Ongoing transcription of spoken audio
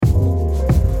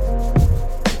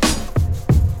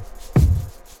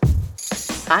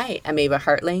Hi, I'm Ava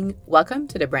Hartling. Welcome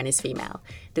to The Brand is Female.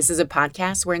 This is a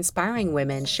podcast where inspiring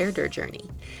women share their journey.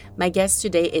 My guest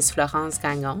today is Florence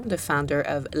Gagnon, the founder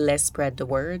of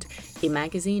LezSpreadTheWord, a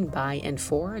magazine by and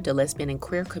for the lesbian and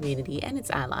queer community and its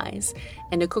allies,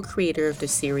 and a co-creator of the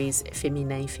series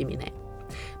Féminin.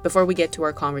 Before we get to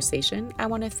our conversation, I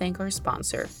want to thank our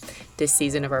sponsor. This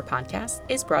season of our podcast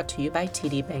is brought to you by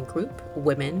TD Bank Group,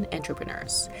 Women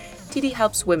Entrepreneurs. TD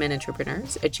helps women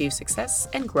entrepreneurs achieve success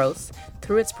and growth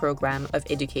through its program of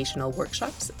educational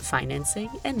workshops, financing,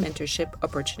 and mentorship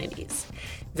opportunities.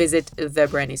 Visit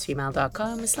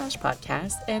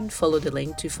thebrandisfemale.com/podcast and follow the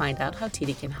link to find out how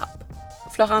TD can help.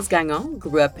 Florence Gagnon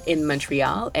grew up in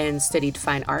Montreal and studied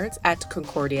fine arts at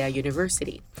Concordia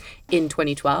University. In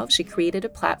 2012, she created a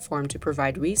platform to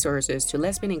provide resources to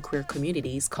lesbian and queer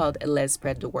communities called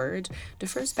LezSpreadTheWord, the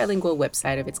first bilingual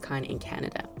website of its kind in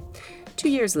Canada. 2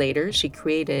 years later, she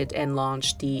created and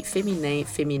launched the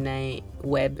Féminin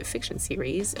web fiction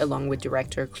series, along with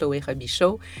director Chloé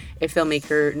Robichaud, a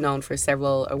filmmaker known for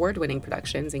several award-winning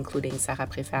productions, including Sarah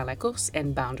préfère la course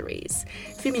and Boundaries.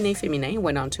 Féminin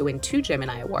went on to win 2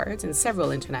 Gemini Awards and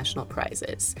several international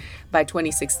prizes. By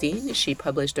 2016, she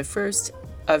published the first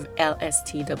of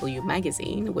LSTW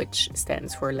magazine, which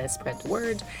stands for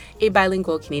LezSpreadTheWord, a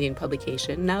bilingual Canadian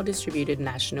publication now distributed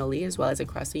nationally as well as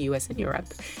across the US and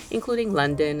Europe, including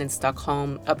London and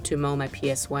Stockholm, up to MoMA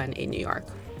PS1 in New York.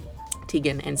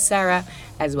 Tegan and Sarah,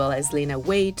 as well as Lena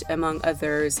Waite, among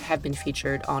others, have been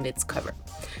featured on its cover.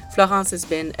 Florence has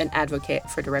been an advocate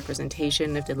for the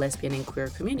representation of the lesbian and queer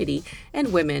community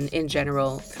and women in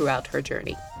general throughout her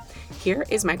journey. Here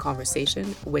is my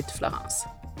conversation with Florence.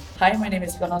 Hi, my name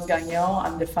is Florence Gagnon.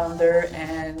 I'm the founder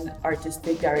and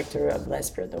artistic director of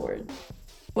LezSpreadTheWord.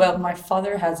 Well, my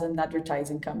father has an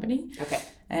advertising company. Okay.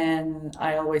 And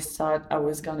I always thought I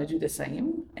was going to do the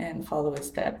same and follow his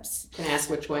steps. Can I ask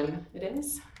which one it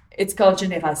is? It's called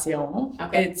Génération.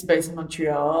 Okay. It's based in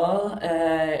Montreal.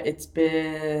 He's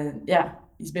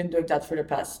been doing that for the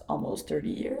past almost 30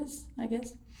 years, I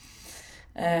guess.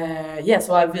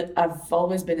 So I've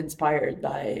always been inspired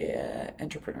by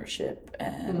entrepreneurship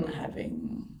and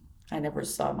I never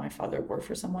saw my father work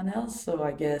for someone else, so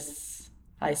I guess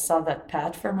I saw that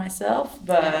path for myself.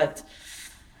 But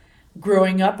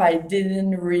growing up, I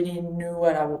didn't really know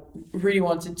what I really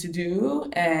wanted to do,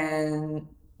 and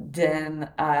then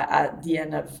at the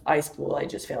end of high school, I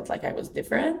just felt like I was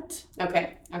different.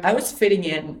 Okay. I was fitting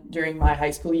in during my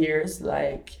high school years.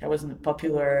 Like, I was in a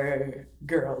popular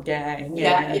girl gang.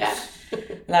 Yeah.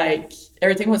 Like,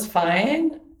 everything was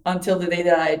fine until the day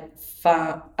that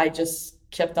I just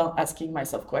kept on asking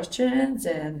myself questions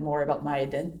and more about my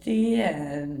identity.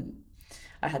 And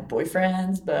I had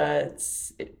boyfriends, but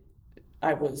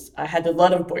I had a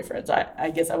lot of boyfriends.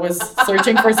 I guess I was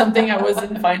searching for something I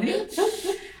wasn't finding.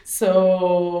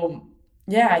 So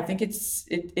yeah, I think it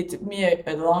took me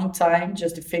a long time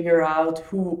just to figure out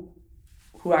who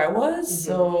I was. Mm-hmm.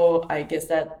 So I guess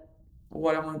that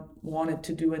what I wanted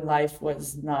to do in life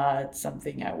was not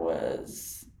something I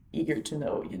was eager to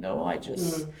know.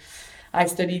 I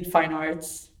studied fine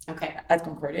arts. Okay. At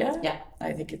Concordia. Yeah.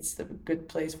 I think it's a good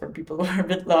place for people who are a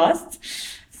bit lost.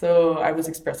 So I was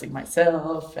expressing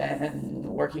myself and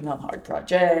working on hard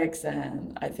projects,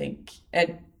 and I think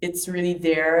it's really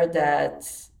there that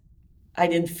I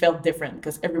didn't feel different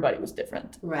because everybody was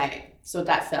different. Right. So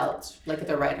that felt like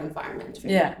the right environment for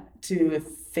you. Yeah, to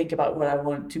think about what I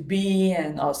wanted to be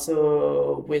and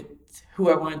also with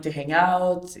who I wanted to hang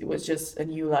out. It was just a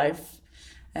new life.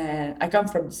 And I come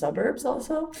from the suburbs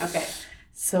also. Okay.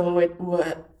 So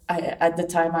at the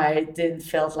time I didn't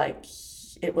feel like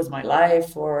it was my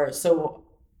life, or so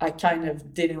I kind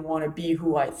of didn't want to be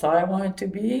who I thought I wanted to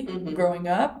be growing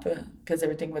up because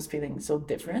everything was feeling so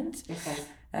different. Okay.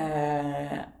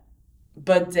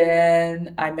 But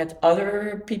then I met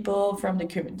other people from the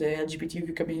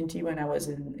LGBTQ community when I was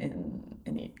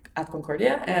at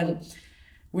Concordia, and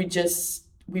we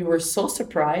were so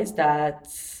surprised that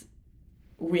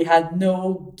we had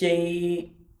no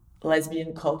gay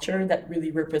lesbian culture that really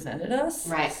represented us.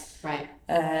 Right.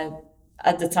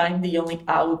 At the time, the only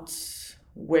out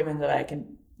women that I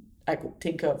could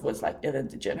think of was like Ellen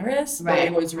DeGeneres, but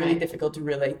it was really difficult to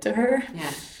relate to her.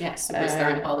 Yeah,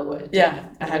 superstar in Hollywood. Yeah,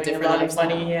 I had a lot of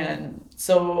money, and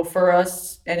so for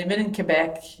us, and even in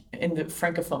Quebec, in the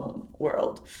francophone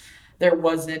world, there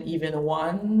wasn't even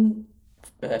one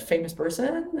famous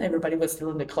person. Everybody was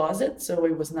still in the closet, so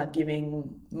it was not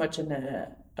giving much of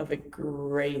a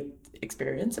great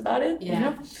experience about it.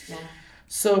 Yeah.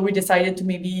 So we decided to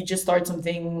maybe just start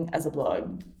something as a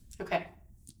blog. Okay.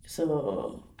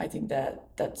 So I think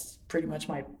that's pretty much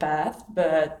my path.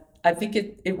 But I think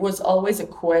it was always a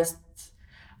quest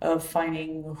of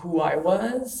finding who I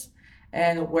was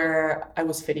and where I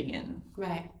was fitting in.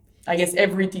 Right. I guess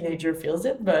every teenager feels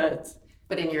it, but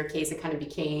in your case, it kind of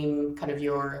became kind of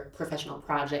your professional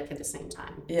project at the same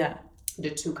time. Yeah.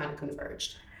 The two kind of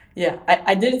converged. Yeah,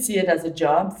 I didn't see it as a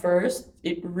job first.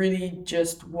 It really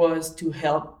just was to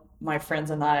help my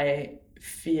friends and I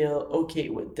feel okay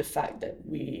with the fact that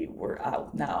we were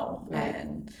out now, right.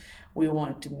 And we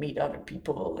wanted to meet other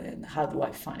people, and how do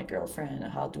I find a girlfriend?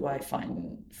 How do I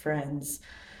find friends?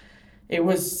 It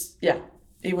was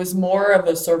more of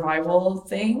a survival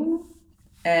thing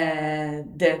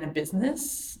and than a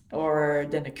business or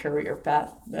than a career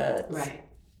path. But right.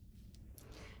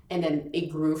 And then it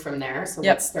grew from there. So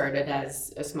Yep. what started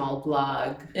as a small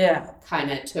blog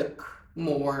kind of took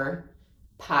more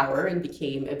power and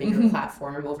became a bigger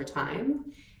platform over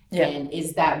time. Yeah. And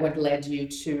is that what led you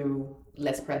to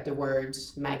Let's Spread the Word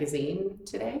magazine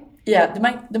today? Yeah,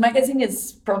 the magazine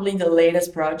is probably the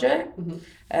latest project.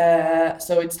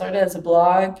 So it started as a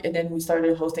blog, and then we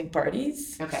started hosting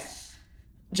parties. Okay.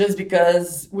 Just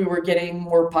because we were getting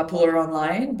more popular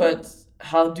online, but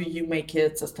how do you make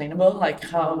it sustainable? Like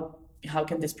how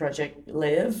can this project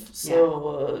live?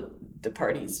 So the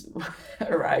parties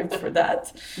arrived for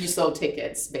that. You sold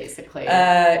tickets, basically.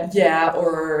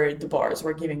 Or the bars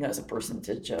were giving us a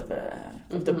percentage of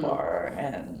the bar,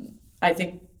 and I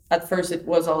think at first it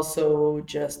was also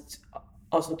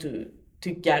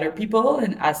to gather people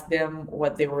and ask them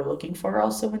what they were looking for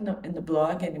also in the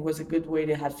blog, and it was a good way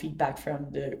to have feedback from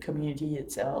the community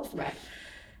itself. Right.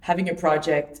 Having a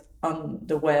project on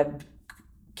the web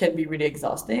can be really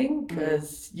exhausting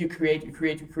because you create,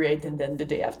 and then the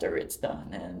day after it's done,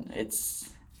 and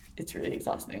it's really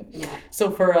exhausting. Yeah.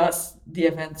 So for us, the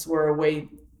events were a way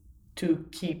to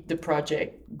keep the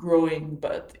project growing,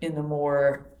 but in a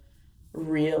more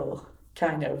real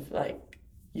kind of like,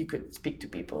 you could speak to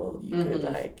people, you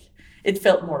could it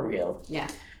felt more real. Yeah.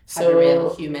 So have a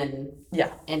real human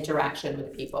interaction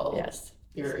with people. Yes.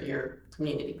 Your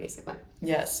community, basically.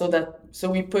 Yeah. So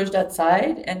we pushed that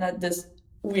side, and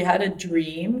we had a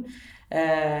dream.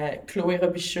 Chloé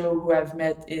Robichaud, who I've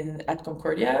met at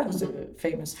Concordia, who's a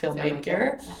famous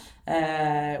filmmaker.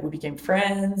 We became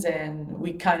friends, and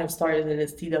we kind of started it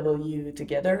as TW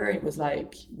together. It was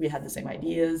like we had the same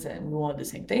ideas and we wanted the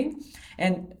same thing.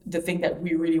 And the thing that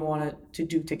we really wanted to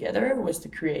do together was to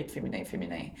create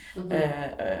Féminin,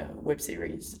 web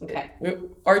series. Okay.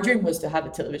 Our dream was to have a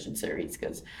television series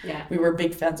because we were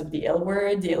big fans of the L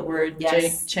Word. The L Word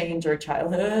changed our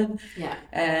childhood. Yeah.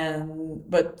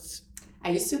 But I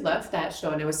used to love that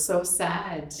show, and it was so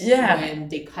sad when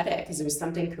they cut it because it was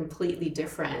something completely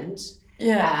different.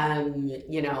 Yeah.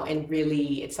 And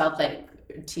really, it felt like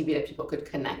TV that people could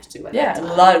connect to. A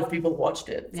lot of people watched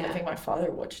it. Yeah. I think my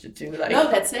father watched it too. No,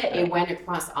 that's it. It went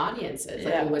across audiences.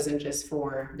 Like, it wasn't just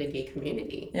for the gay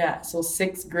community. Yeah, so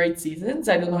 6 great seasons.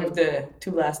 I don't know if the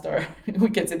 2 last are, we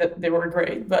can say that they were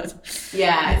great, but...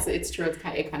 Yeah, it's true. It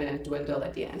kind of dwindled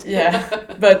at the end.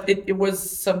 Yeah, but it was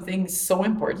something so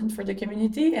important for the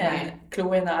community. And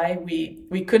Chloe and I,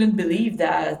 we couldn't believe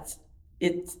that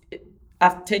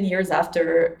after 10 years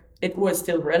after, it was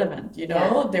still relevant,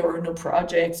 There were no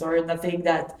projects or nothing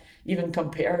that even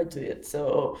compared to it.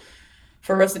 So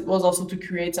for us, it was also to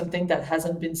create something that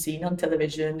hasn't been seen on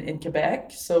television in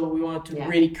Quebec. So we wanted to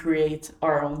really create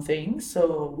our own thing.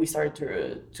 So we started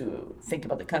to think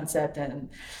about the concept. And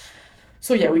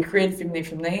so, we created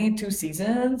Féminin, 2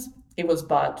 seasons. It was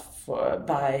bought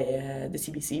by the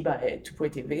CBC, by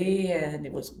TV, and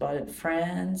it was bought in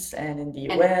France and in the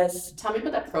US. Tell me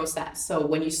about that process. So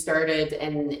when you started,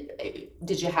 and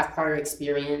did you have prior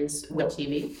experience with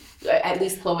TV? At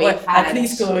least Chloe had. At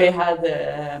least Chloe had.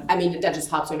 I mean, that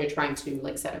just helps when you're trying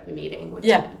to set up a meeting with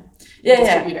a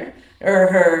distributor.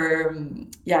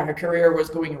 Her career was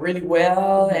going really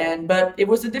well, but it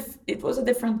was a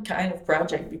different kind of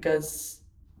project because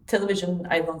television,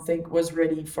 I don't think, was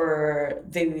ready for.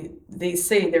 They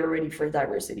say they're ready for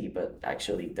diversity, but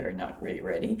actually they're not really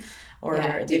ready, or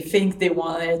they think they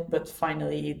want it, but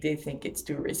finally they think it's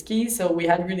too risky. So we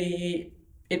had really.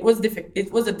 It was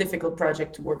a difficult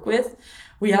project to work with.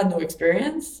 We had no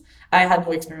experience. I had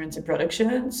no experience in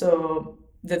production. So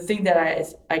the thing that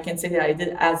I can say that I did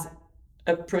as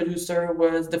a producer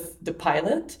was the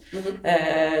pilot.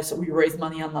 So we raised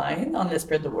money online on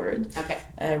LezSpreadTheWord. Okay.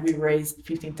 We raised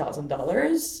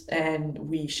 $15,000 and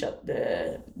we shot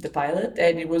the pilot,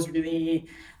 and it was really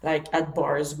like at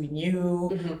bars we knew.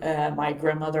 My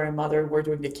grandmother and mother were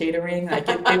doing the catering. Like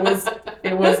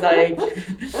it was like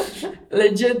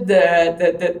legit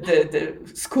the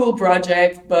school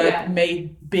project, but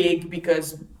made big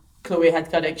because Chloe had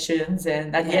connections,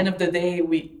 and at the end of the day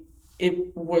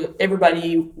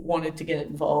everybody wanted to get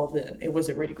involved, and it was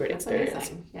a really great That's experience.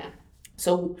 amazing. Yeah.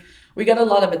 So we got a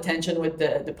lot of attention with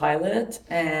the pilot,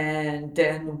 and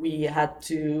then we had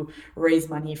to raise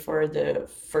money for the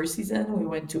first season. We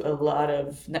went to a lot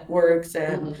of networks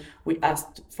and we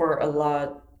asked for a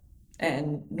lot,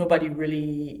 and nobody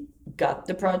really got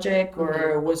the project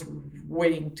or was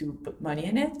willing to put money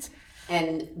in it.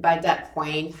 And by that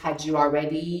point, had you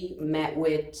already met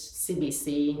with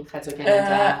CBC,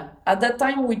 Radio-Canada? At that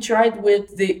time, we tried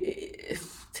with the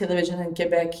television in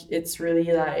Quebec. It's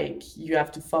really like you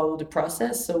have to follow the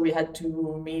process. So we had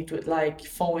to meet with like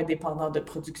Fonds indépendant de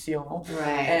production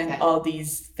and all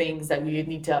these things that we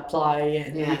need to apply,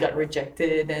 and we got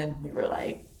rejected, and we were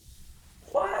like,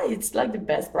 why? It's like the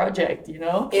best project, you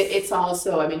know? It's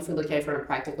also, I mean, if we look at it from a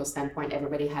practical standpoint,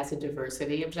 everybody has a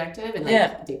diversity objective, and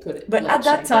like they could. But at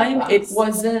that time, it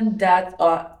wasn't that.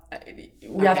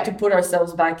 We have to put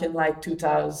ourselves back in like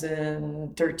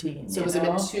 2013. So it was a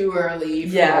bit too early.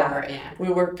 We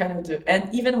were kind of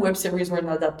and even web series were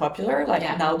not that popular. Like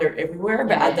now they're everywhere,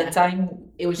 but at that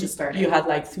time it was just starting. You had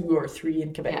like 2 or 3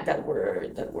 in Quebec that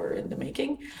were in the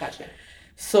making. Gotcha.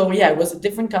 So it was a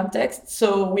different context.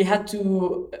 So we had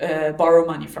to borrow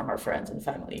money from our friends and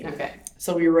family. Okay.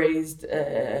 So we raised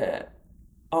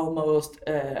almost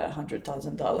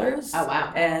 $100,000. Oh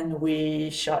wow! And we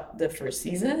shot the first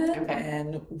season,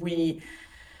 and we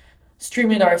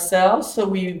streamed it ourselves. So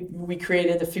we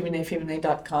created the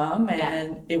feminine.com,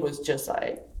 and it was just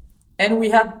like, and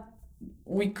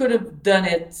we could have done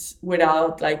it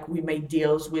without, like, we made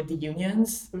deals with the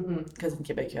unions, because in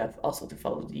Quebec you have also to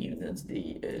follow the unions,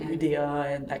 the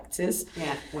UDA and Actis.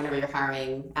 Yeah, whenever you're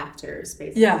hiring actors,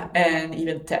 basically. Yeah, and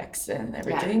even techs and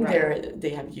everything, they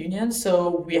have unions.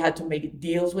 So we had to make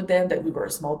deals with them that we were a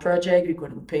small project. We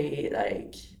couldn't pay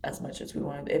like as much as we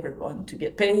wanted everyone to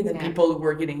get paid, and people who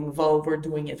were getting involved were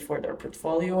doing it for their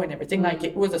portfolio and everything. Like,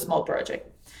 it was a small project.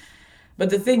 But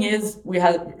the thing is, we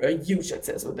had a huge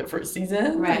success with the first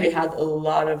season. Right. We had a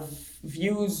lot of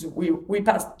views. We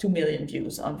passed 2 million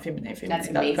views on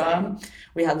feminine.com.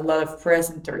 We had a lot of press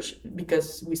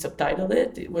because we subtitled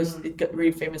it. It got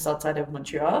really famous outside of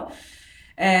Montreal.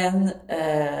 And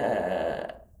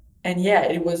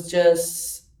it was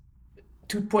just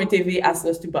Tout Point TV asked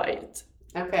us to buy it.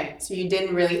 Okay, so you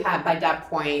didn't really have, by that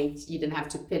point, you didn't have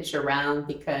to pitch around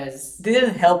because they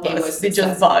didn't help us. They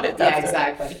just bought it. Yeah,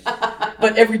 exactly.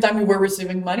 But every time we were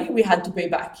receiving money, we had to pay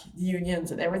back the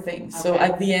unions and everything. Okay. So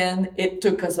at the end, it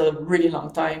took us a really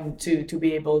long time to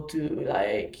be able to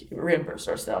like reimburse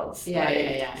ourselves.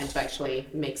 And to actually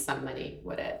make some money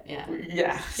with it.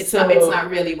 Yeah. It's not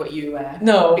really what you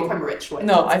become rich with.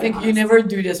 No, I think you never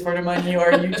do this for the money,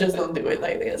 or you just don't do it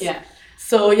like this. Yeah.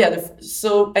 So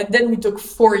and then we took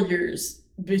 4 years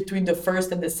between the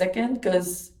first and the second,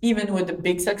 because even with the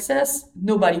big success,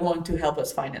 nobody wanted to help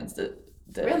us finance the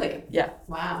Really? Yeah.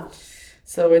 Wow.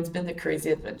 So it's been a crazy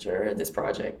adventure, this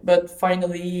project. But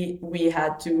finally, we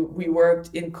worked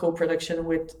in co-production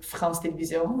with France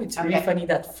Télévisions. It's really funny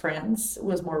that France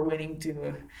was more willing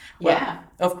to,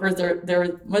 of course,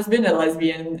 there must have been a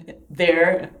lesbian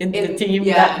there in the team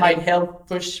that might help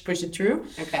push it through.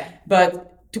 Okay. But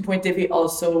Two Point TV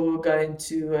also got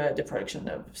into the production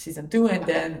of season 2, and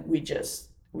then we just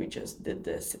did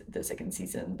the second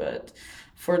season. But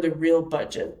for the real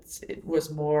budget, it was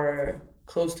more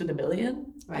close to the $1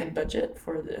 million in budget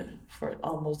for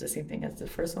almost the same thing as the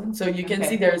first one. So you can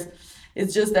see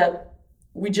it's just that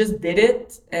we just did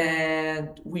it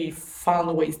and we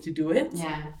found ways to do it.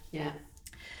 Yeah.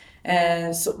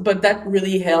 And so, but that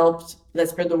really helped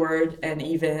Let's Spread the Word, and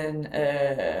even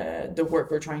the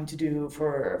work we're trying to do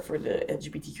for the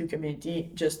LGBTQ community,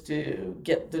 just to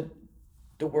get the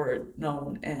word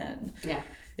known. And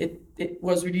it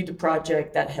was really the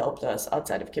project that helped us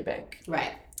outside of Quebec.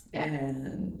 Right. Yeah.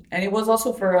 And it was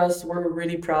also for us, we're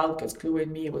really proud, because Chloe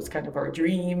and me, it was kind of our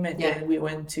dream. And then we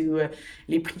went to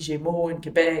Les Prix Gémeaux in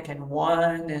Quebec and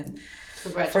won. And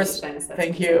congratulations.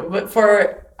 Thank you.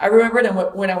 But I remember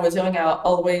that when I was young,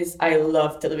 I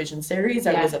loved television series.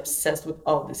 I was obsessed with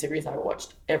all the series. I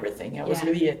watched everything. I was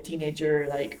really a teenager,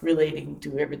 like relating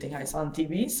to everything I saw on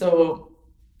TV. So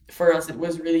for us, it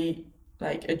was really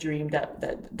like a dream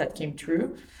that came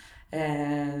true.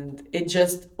 And it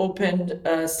just opened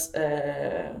us,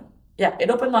 it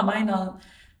opened my mind on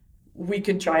we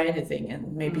can try anything,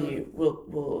 and maybe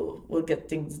we'll get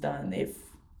things done if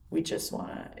we just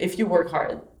if you work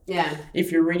hard. Yeah.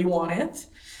 If you really want it.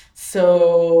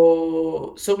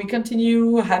 So we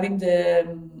continue having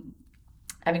the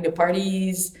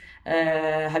parties,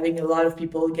 having a lot of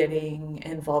people getting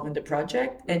involved in the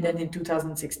project. And then in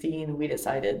 2016, we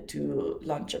decided to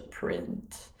launch a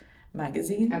print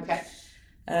magazine. Okay.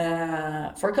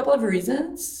 For a couple of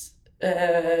reasons.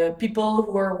 People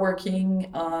who are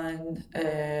working on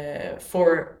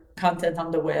for content on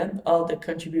the web, all the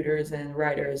contributors and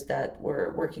writers that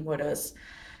were working with us,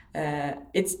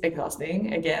 it's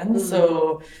exhausting again.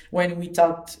 So when we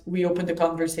opened the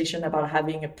conversation about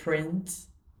having a print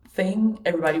thing,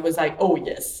 everybody was like, "Oh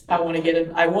yes, I want to get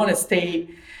it. I want to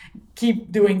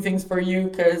keep doing things for you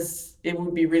because it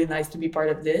would be really nice to be part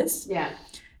of this." Yeah.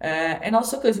 And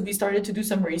also because we started to do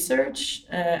some research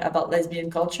about lesbian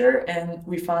culture, and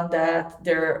we found that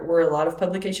there were a lot of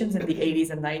publications in the 80s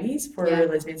and 90s for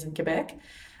lesbians in Quebec,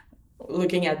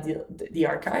 looking at the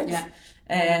archives. Yeah.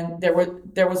 And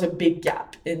there was a big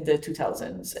gap in the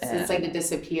 2000s. So it's like it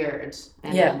disappeared.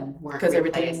 And yeah, because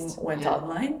everything went yeah.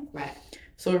 online. Right.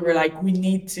 So we were like, we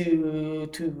need to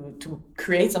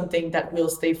create something that will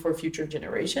stay for future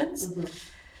generations. Mm-hmm.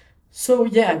 So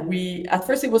yeah, at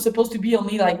first it was supposed to be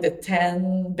only like the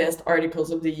 10 best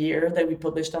articles of the year that we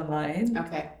published online.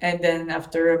 Okay. And then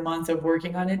after a month of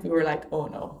working on it, we were like, oh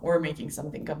no, we're making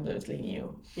something completely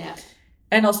new. Yeah.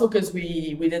 And also because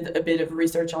we did a bit of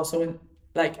research also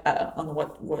on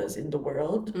what was in the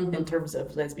world in terms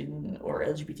of lesbian or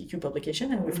LGBTQ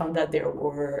publication, and we found that there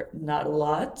were not a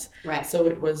lot. Right. So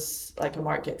it was like a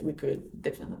market we could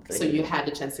definitely. So you had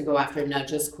a chance to go after not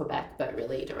just Quebec, but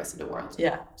really the rest of the world.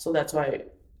 Yeah. So that's why.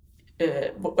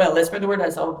 LezSpreadTheWord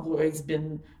has always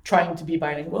been trying to be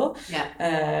bilingual.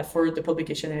 Yeah. For the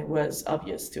publication, it was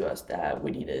obvious to us that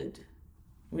we needed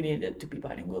to be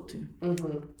bilingual too.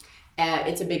 Mm-hmm.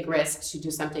 It's a big risk to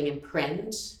do something in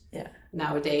print. Yeah.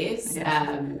 Nowadays,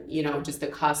 just the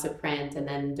cost of print and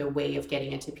then the way of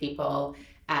getting it to people.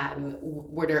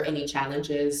 Were there any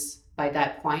challenges by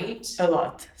that point? A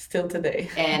lot, still today.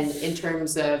 And in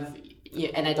terms of,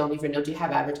 and I don't even know, do you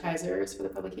have advertisers for the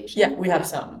publication? Yeah, we have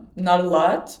some. Not a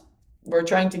lot. We're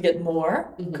trying to get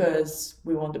more because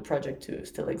we want the project to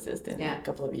still exist in a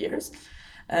couple of years.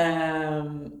 We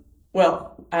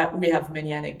have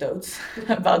many anecdotes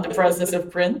about the process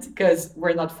of print because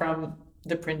we're not from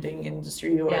the printing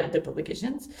industry or the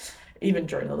publications, even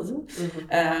journalism.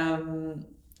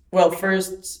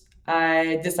 First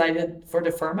I decided for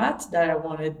the format that I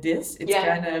wanted this. It's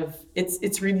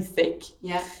it's really thick.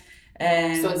 Yeah.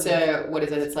 And so it's what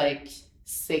is it? It's like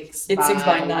 6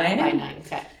 by 9. By 9.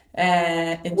 Okay.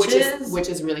 Which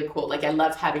is really cool. Like I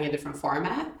love having a different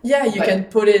format. Yeah, you can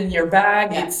put it in your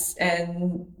bag. Yeah.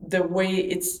 And the way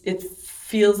it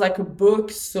feels like a book,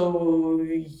 so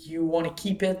you want to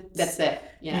keep it. That's it.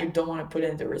 Yeah. You don't want to put it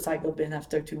in the recycle bin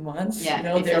after 2 months.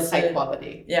 Yeah. It feels high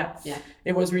quality. Yeah. Yeah.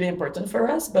 It was really important for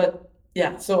us, but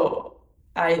yeah. So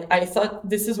I thought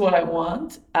this is what I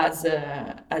want as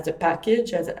a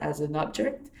package, as an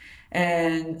object.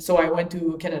 And so I went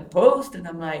to Canada Post and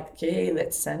I'm like, okay,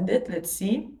 let's send it. Let's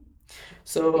see.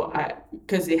 So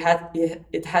because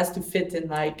it has to fit in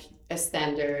like a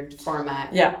standard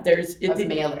format. Yeah, of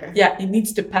mailer. Yeah, it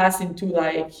needs to pass into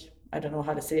like, I don't know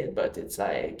how to say it, but it's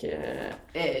like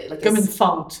common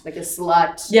font, like a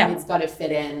slot. Yeah, it's got to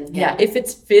fit in. Yeah, if it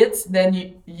fits,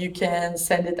 then you can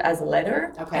send it as a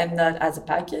letter and not as a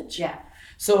package. Yeah.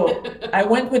 So I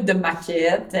went with the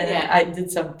maquette and I did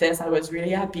some tests. I was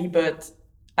really happy, but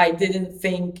I didn't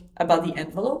think about the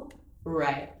envelope.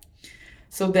 Right.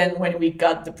 So then when we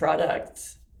got the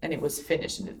product and it was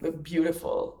finished and it looked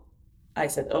beautiful, I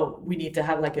said, oh, we need to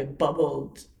have like a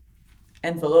bubbled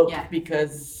envelope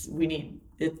because we need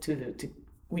it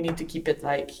we need to keep it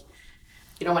like.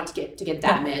 You don't want to get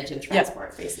damaged and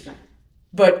transport basically.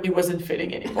 But it wasn't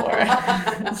fitting anymore.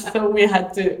 So we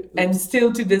had to, and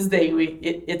still to this day,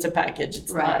 it's a package.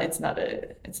 It's not.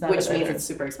 Which means it's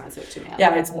super expensive to mail.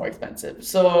 Yeah, it's more expensive.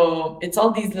 So it's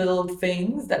all these little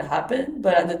things that happen.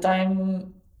 But at the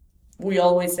time, we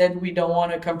always said we don't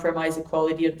want to compromise the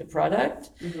quality of the product.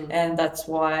 And that's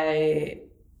why,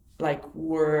 like,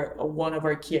 one of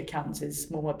our key accounts is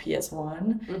MoMA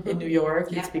PS1 in New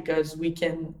York. It's because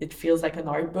it feels like an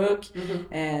art book.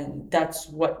 And that's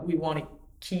what we want to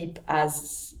keep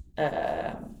as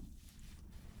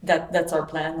that's our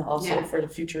plan also for the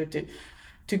future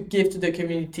to give to the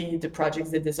community the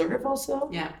projects they deserve also.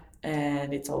 Yeah.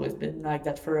 And it's always been like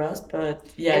that for us, but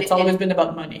it's always been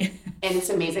about money. And it's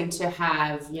amazing to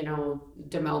have,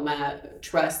 the MoMA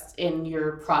trust in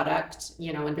your product,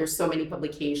 and there's so many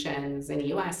publications in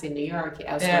the US, in New York,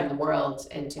 elsewhere in the world,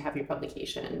 and to have your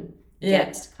publication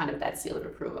get kind of that seal of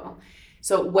approval.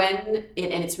 So and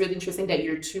it's really interesting that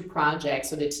your 2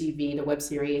 projects, so the TV, the web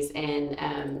series,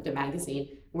 and the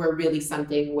magazine, were really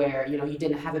something where, you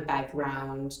didn't have a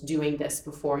background doing this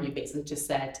before. You basically just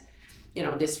said,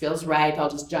 this feels right.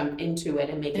 I'll just jump into it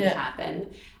and make it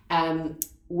happen.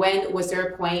 when was there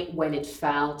a point when it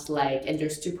felt like, and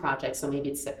there's two projects, so maybe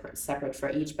it's separate for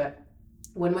each, but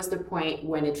when was the point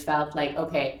when it felt like,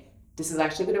 okay, this is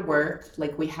actually going to work,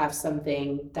 like we have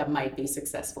something that might be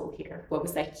successful here? What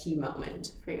was that key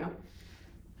moment for you?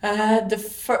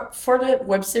 For the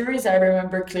web series, I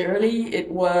remember clearly it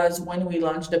was when we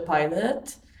launched the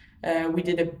pilot. We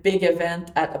did a big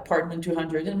event at Apartment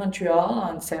 200 in Montreal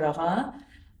on Saint Laurent.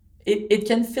 It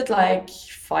can fit like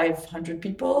 500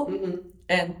 people,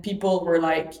 and people were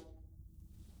like,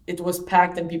 it was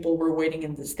packed, and people were waiting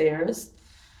in the stairs.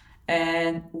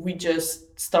 And we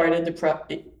just started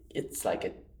it's like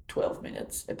a 12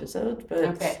 minutes episode, but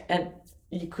Okay. and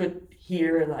you could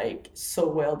hear like so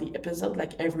well the episode,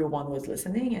 like everyone was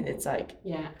listening, and it's like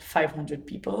Yeah. 500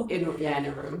 people In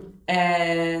a room.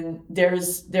 and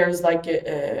there's like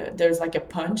a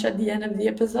punch at the end of the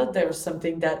episode. There's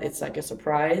something that it's like a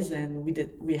surprise, and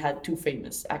we had two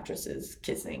famous actresses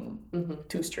kissing,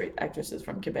 two straight actresses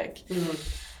from Quebec,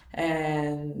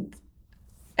 and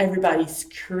everybody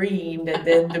screamed, and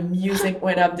then the music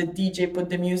went up, the DJ put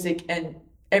the music, and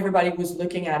everybody was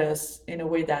looking at us in a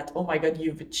way that, oh my god,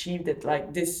 you've achieved it,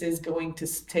 like this is going to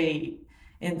stay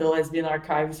in the lesbian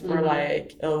archives for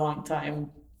like a long time.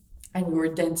 And we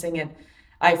were dancing, and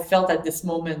I felt at this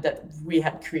moment that we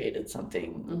had created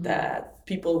something that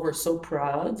people were so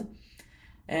proud.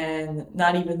 And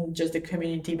not even just the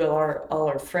community, but all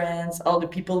our friends, all the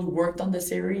people who worked on the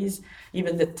series,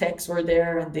 even the techs were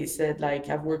there, and they said like,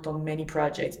 I've worked on many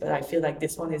projects, but I feel like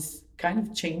this one is kind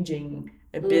of changing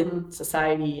a bit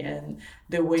society and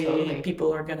the way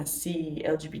people are gonna see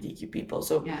LGBTQ people.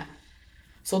 So Yeah.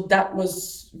 so that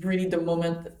was really the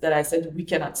moment that I said, we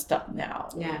cannot stop now.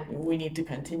 Yeah. We need to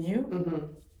continue.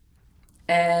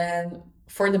 And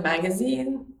for the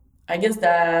magazine, I guess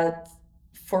that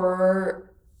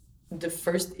for the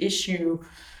first issue,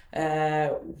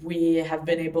 we have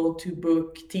been able to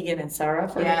book Tegan and Sarah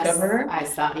for the cover. I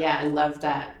saw. Yeah, I love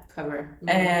that cover.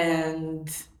 And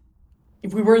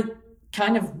we were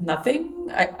kind of nothing.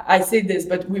 I say this,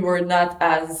 but we were not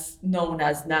as known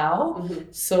as now.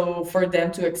 So for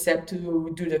them to accept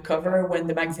to do the cover when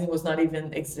the magazine was not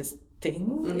even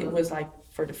existing, it was like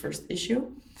for the first issue.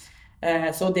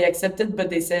 So they accepted, but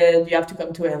they said, you have to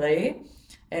come to LA.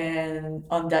 And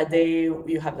on that day,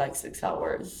 you have like 6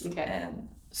 hours. Okay. And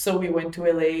so we went to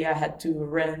LA. I had to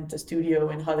rent a studio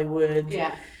in Hollywood.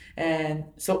 Yeah. And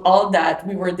so all that,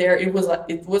 we were there. It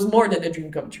was more than a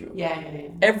dream come true. Yeah.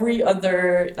 Every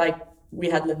other, like, we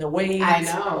had Lena Waite. I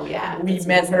know. Yeah. We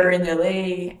met her in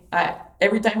LA.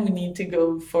 Every time we need to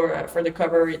go for the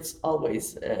cover, it's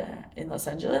always in Los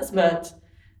Angeles. But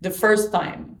the first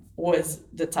time was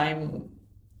the time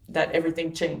that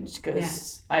everything changed,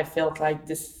 because I felt like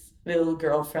this little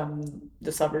girl from the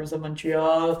suburbs of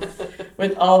Montreal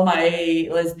with all my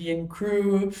lesbian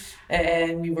crew,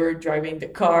 and we were driving the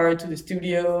car to the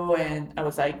studio, and I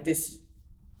was like, this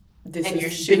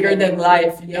is bigger than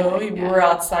life, you know. We were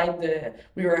outside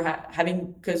we were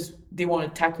having, because they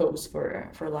wanted tacos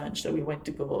for lunch, so we went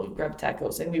to go grab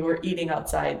tacos, and we were eating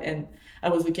outside, and I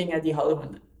was looking at the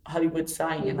Hollywood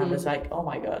sign, and I was like, oh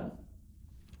my god,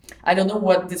 I don't know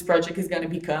what this project is going to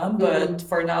become, but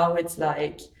for now it's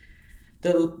like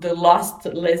the lost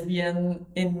lesbian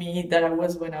in me that I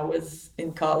was when I was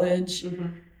in college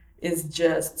is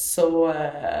just so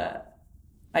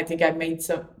I think I made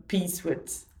some peace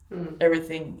with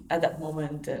everything at that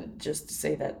moment. And just to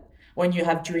say that when you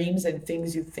have dreams and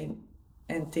things you think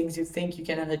you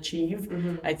cannot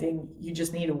achieve, I think you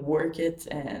just need to work it,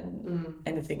 and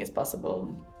anything is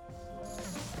possible.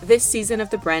 This season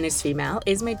of The Brand is Female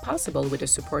is made possible with the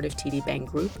support of TD Bank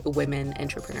Group Women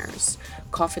Entrepreneurs.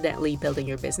 Confidently building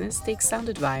your business takes sound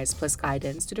advice plus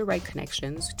guidance to the right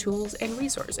connections, tools, and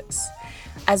resources.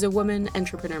 As a woman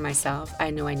entrepreneur myself, I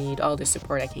know I need all the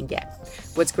support I can get.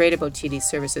 What's great about TD's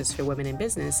services for women in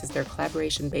business is their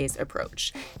collaboration-based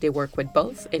approach. They work with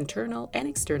both internal and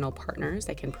external partners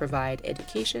that can provide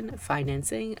education,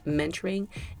 financing, mentoring,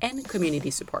 and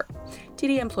community support.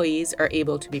 TD employees are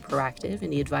able to be proactive in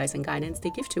the advice and guidance they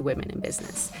give to women in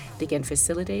business. They can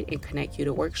facilitate and connect you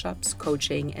to workshops,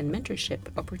 coaching, and mentorship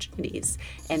opportunities.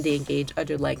 And they engage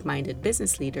other like-minded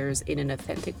business leaders in an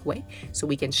authentic way so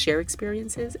we can share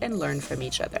experiences and learn from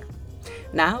each other.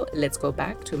 Now, let's go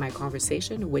back to my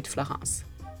conversation with Florence.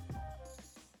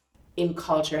 In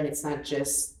culture, and it's not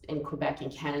just in Quebec,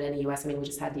 in Canada, in the US, I mean, we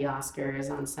just had the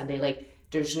Oscars on Sunday, like,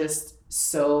 there's just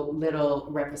so little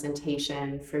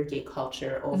representation for gay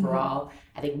culture overall.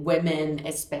 I think women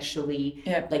especially,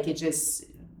 like it just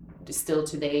still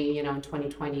today, in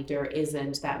 2020, there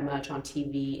isn't that much on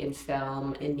TV, in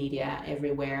film, in media,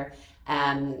 everywhere.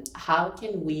 How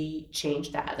can we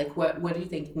change that? Like, what do you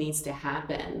think needs to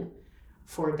happen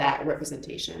for that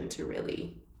representation to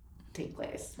really take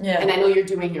place? Yeah. And I know you're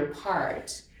doing your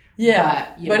part.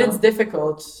 Yeah, but but it's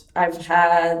difficult.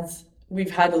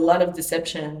 We've had a lot of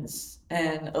deceptions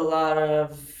and a lot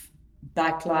of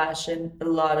backlash and a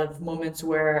lot of moments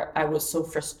where I was so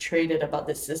frustrated about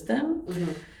the system.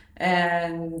 Mhm.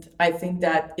 And I think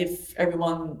that if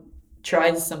everyone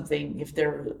tries something, if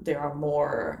there are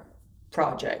more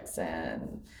projects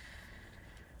and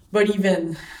but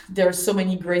even there are so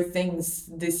many great things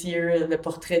this year. Le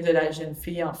Portrait de la Jeune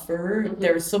Fille en Feu. Mhm.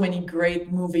 There are so many great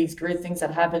movies, great things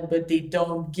that happen, but they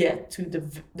don't get to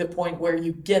the point where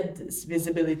you get this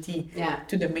visibility Yeah.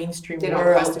 to the mainstream They don't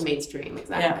world. cross the mainstream,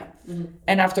 exactly. Yeah.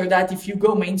 And after that, if you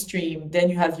go mainstream, then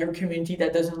you have your community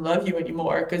that doesn't love you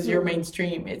anymore because you're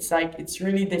mainstream. It's like it's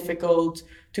really difficult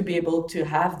to be able to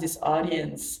have this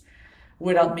audience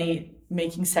without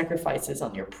making sacrifices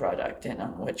on your product and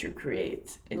on what you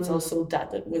create. It's also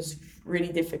that it was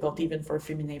really difficult even for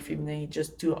Femine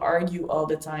just to argue all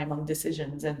the time on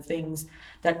decisions and things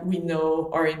that we know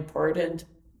are important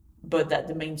but that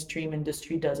the mainstream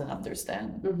industry doesn't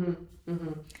understand.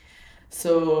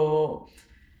 So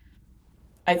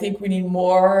I think we need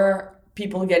more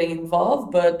people getting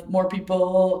involved, but more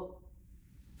people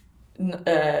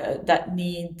that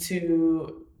need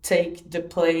to take the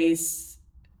place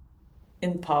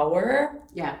in power,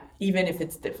 Yeah. even if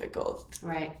it's difficult.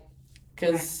 Right.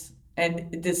 Because, and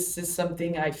this is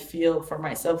something I feel for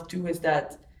myself too, is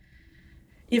that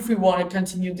if we want to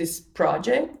continue this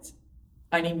project,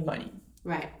 I need money.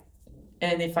 Right.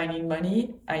 And if I need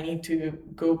money, I need to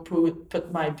go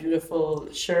put my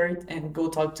beautiful shirt and go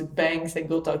talk to banks and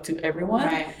go talk to everyone.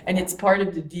 Right. And it's part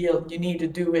of the deal. You need to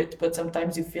do it. But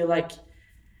sometimes you feel like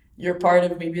you're part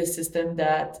of maybe a system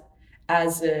that,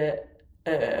 as a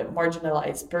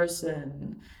marginalized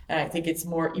person, and I think it's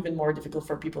even more difficult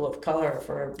for people of color,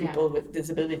 for people with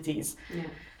disabilities. Yeah.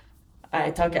 I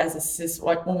talk as a cis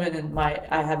white woman, and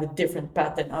I have a different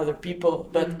path than other people,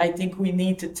 but I think we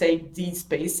need to take these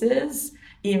spaces,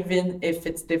 even if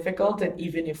it's difficult, and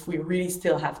even if we really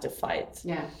still have to fight.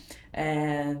 Yeah.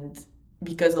 And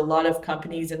because a lot of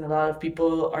companies and a lot of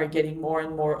people are getting more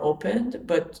and more open,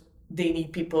 but they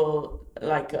need people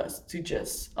like us to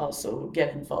just also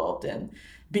get involved and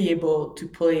be able to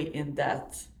play in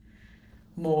that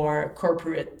more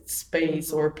corporate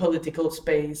space or political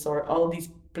space or all these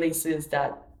places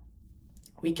that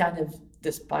we kind of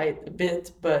despise a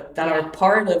bit, but that are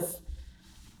part of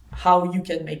how you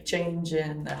can make change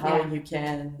and how you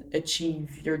can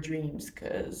achieve your dreams.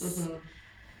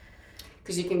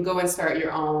 Because you can go and start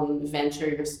your own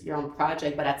venture, your own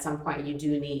project, but at some point you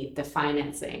do need the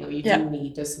financing, or you do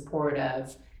need the support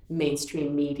of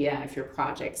mainstream media if your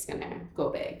project's gonna go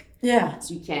big. Yeah.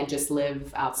 So you can't just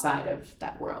live outside of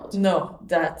that world. No,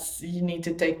 you need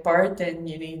to take part, and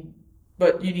you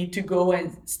need to go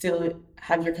and still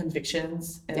have your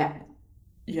convictions, and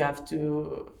you have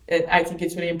to, and I think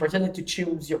it's really important to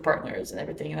choose your partners and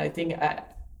everything. And I think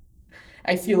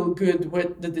I feel good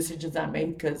with the decisions I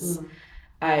made, because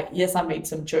I made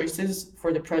some choices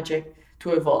for the project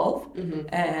to evolve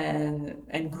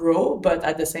and grow, but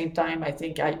at the same time, I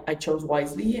think I chose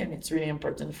wisely, and it's really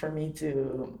important for me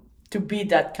to be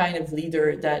that kind of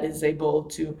leader that is able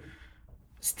to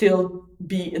still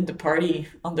be in the party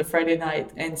on the Friday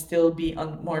night and still be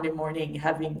on Monday morning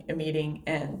having a meeting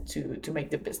and to make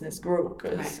the business grow,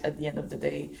 because at the end of the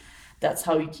day, that's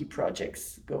how you keep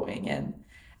projects going,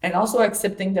 and also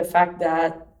accepting the fact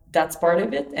that that's part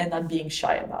of it and not being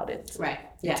shy about it. Right.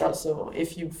 Yeah. It's also,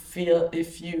 if you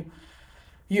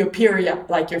appear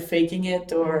like you're faking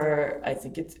it, or I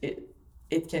think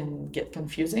it can get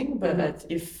confusing, but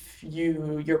if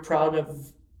you're proud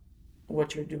of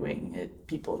what you're doing,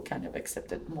 people kind of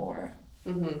accept it more.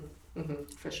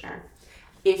 For sure.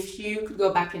 If you could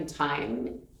go back in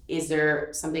time, is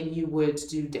there something you would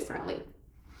do differently?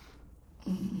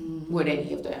 Would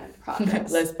any of the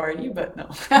projects? Less party, but no.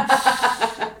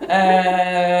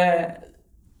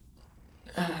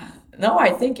 No, I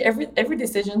think every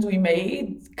decision we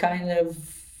made kind of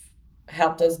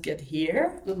helped us get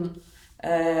here.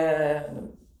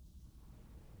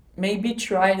 Maybe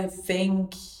try to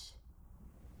think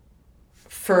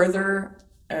further,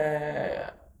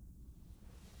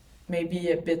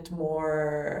 maybe a bit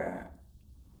more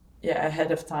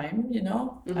ahead of time,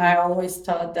 I always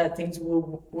thought that things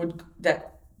would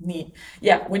that need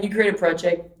when you create a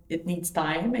project, it needs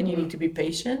time and you need to be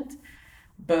patient,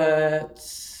 but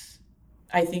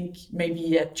I think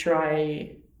maybe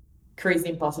try crazy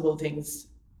impossible things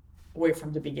way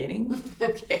from the beginning.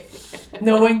 Okay.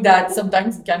 Knowing that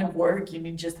sometimes it kind of work, you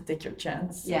need just to take your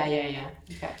chance. Yeah.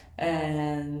 Okay.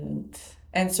 And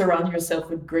surround yourself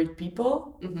with great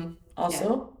people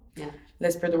also. Yeah.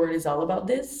 Let's Spread the Word is all about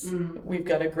this. We've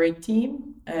got a great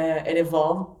team. It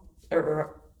evolved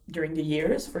during the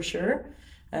years for sure.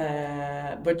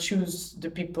 But choose the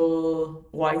people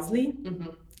wisely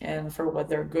and for what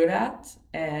they're good at,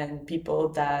 and people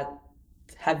that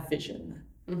have vision.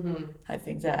 I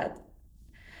think that,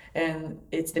 and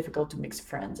it's difficult to mix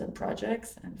friends and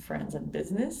projects and friends and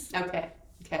business. Okay.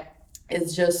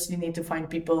 It's just you need to find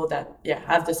people that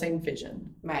have the same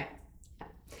vision. Right.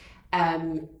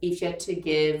 If you had to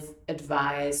give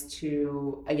advice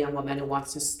to a young woman who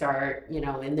wants to start,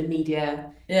 in the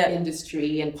media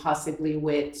industry and possibly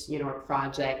with, a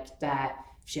project that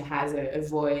she has a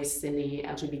voice in the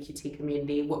LGBT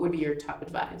community, what would be your top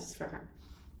advice for her?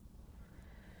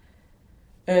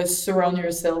 Surround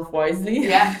yourself wisely.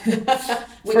 Yeah. We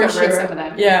for covered sure. some of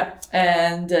that. Yeah.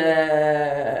 And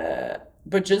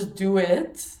but just do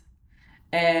it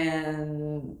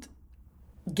and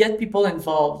get people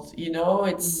involved.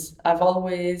 It's I've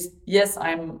always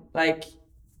I'm like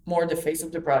more the face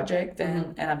of the project,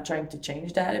 and I'm trying to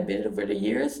change that a bit over the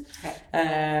years.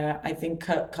 Okay. I think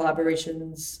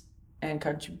collaborations and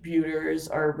contributors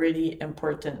are really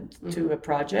important to a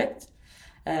project.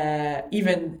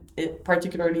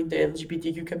 Particularly the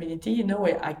LGBTQ community,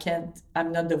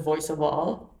 I'm not the voice of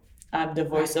all. I'm the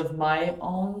voice of my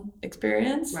own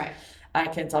experience. Right. I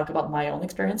can talk about my own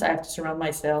experience. I have to surround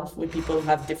myself with people who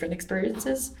have different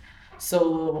experiences.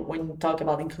 So when you talk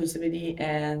about inclusivity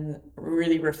and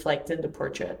really reflecting the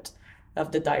portrait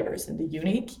of the diverse and the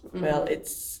unique, well,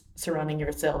 it's surrounding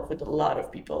yourself with a lot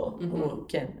of people who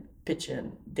can pitch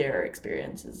in their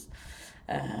experiences.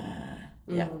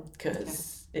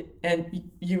 Because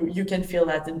you can feel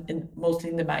that in mostly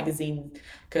in the magazine,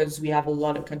 because we have a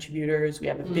lot of contributors, we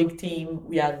have a big team,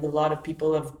 we have a lot of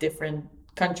people of different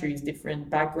countries, different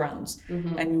backgrounds,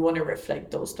 and we want to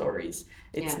reflect those stories.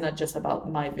 It's not just about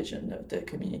my vision of the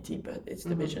community, but it's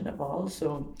the vision of all.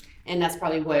 So, and that's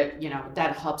probably what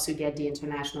that helps you get the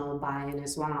international buy-in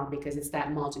as well, because it's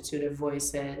that multitude of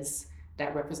voices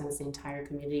that represents the entire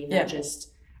community, not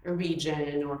just a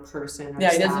region or person or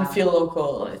it doesn't feel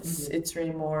local. It's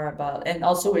really more about, and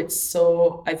also I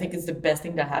think it's the best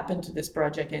thing that happened to this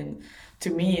project, and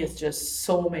to me it's just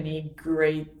so many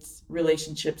great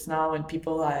relationships now, and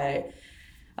people I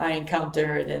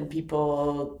encountered, and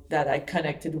people that I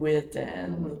connected with,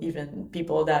 and even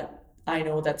people that I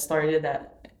know that started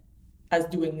as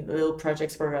doing little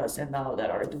projects for us and now that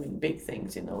are doing big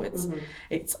things.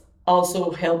 It's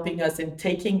also helping us in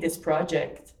taking this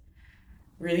project,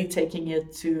 really taking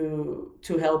it to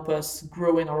help us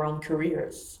grow in our own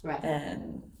careers. Right.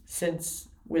 And since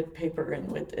with paper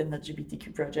and with an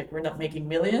LGBTQ project, we're not making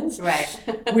millions. Right.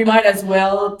 We might as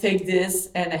well take this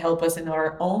and help us in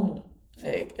our own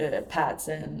paths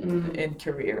and in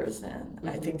careers. And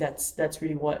I think that's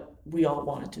really what we all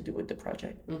wanted to do with the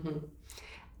project.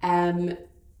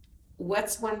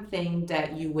 What's one thing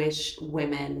that you wish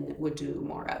women would do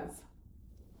more of?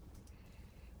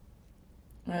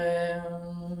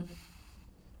 Well,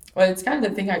 it's kind of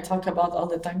the thing I talk about all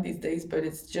the time these days, but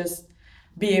it's just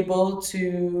be able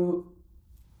to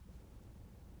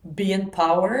be in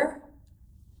power.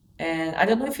 And I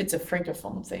don't know if it's a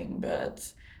francophone thing,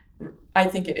 but I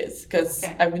think it is, because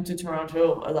I went to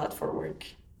Toronto a lot for work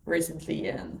recently,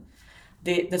 and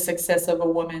the success of a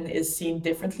woman is seen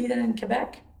differently than in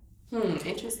Quebec.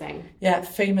 Interesting. Yeah,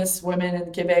 famous women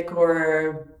in Quebec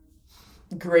or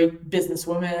great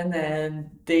businesswomen, and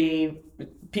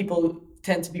people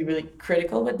tend to be really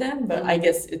critical with them, but I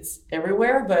guess it's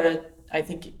everywhere. But I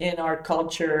think in our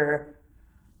culture,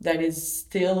 that is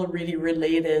still really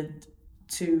related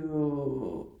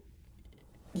to,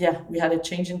 we had a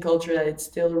change in culture, that it's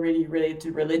still really related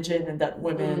to religion, and that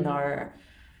women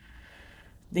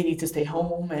they need to stay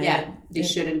home, and they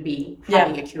shouldn't be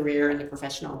having a career in the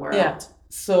professional world.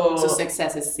 So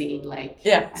success is seen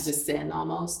as a sin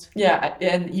almost.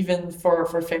 And even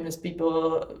for famous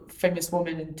people, famous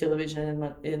women in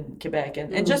television in Quebec,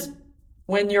 and just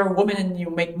when you're a woman and you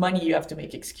make money, you have to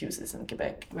make excuses in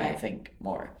Quebec. I think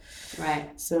more.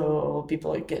 Right. So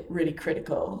people get really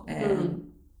critical,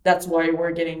 and that's why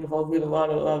we're getting involved with a lot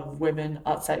of women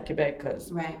outside Quebec,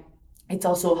 because it's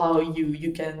also how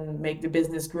you can make the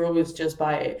business grow, is just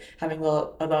by having a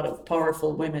lot of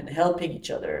powerful women helping each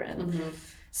other. And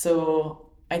so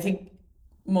I think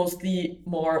mostly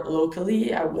more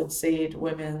locally, I would say to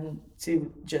women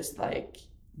to just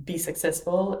be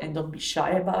successful and don't be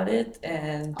shy about it,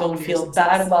 and don't feel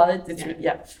bad about it. It's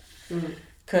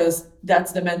because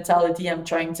that's the mentality I'm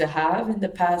trying to have in the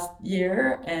past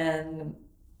year. And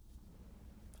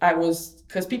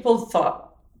because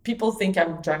people think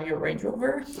I'm driving a Range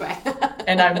Rover, Right.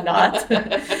 and I'm not.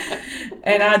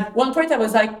 And at one point I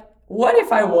was like, what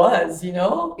if I was,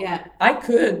 Yeah. I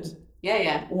could.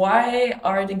 Yeah. Why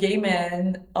are the gay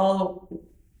men all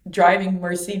driving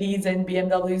Mercedes and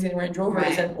BMWs and Range Rovers,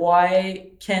 Right. and why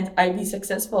can't I be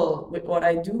successful with what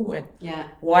I do? And Yeah.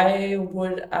 why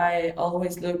would I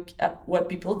always look at what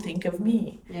people think of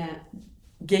me? Yeah.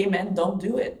 Gay men don't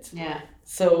do it. Yeah.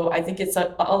 So I think it's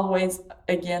always,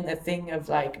 again, a thing of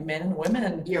like men and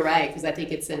women. You're right, because I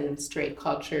think it's in straight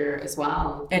culture as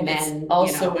well. And men, it's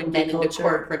also in men gay in the culture.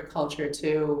 corporate culture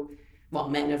too. Well,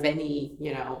 men of any,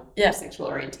 sexual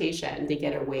orientation, they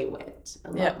get away with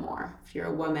a lot more. If you're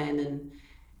a woman and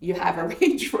you have a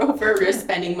Range Rover, you're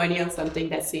spending money on something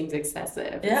that seems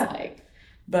excessive. Yeah. It's like,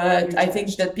 but I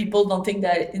think that people don't think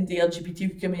that in the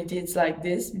LGBTQ community it's like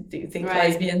this. They think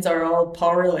lesbians are all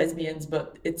power lesbians,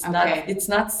 but it's not. It's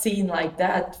not seen like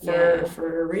that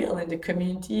for real in the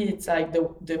community. It's like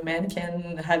the men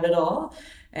can have it all,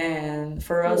 and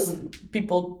for us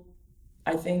people,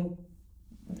 I think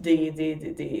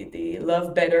they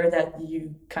love better that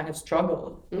you kind of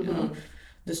struggle.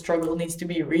 The struggle needs to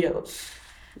be real.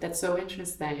 That's so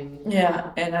interesting.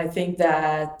 Yeah, and I think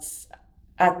that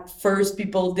at first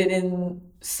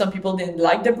some people didn't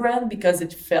like the brand because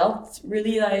it felt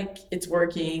really like it's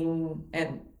working,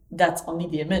 and that's only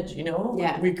the image.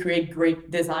 Yeah. We create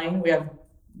great design, we have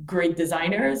great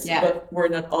designers, but we're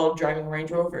not all driving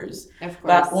Range Rovers. Of course.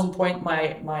 But at one point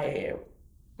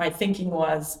my thinking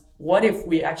was, what if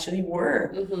we actually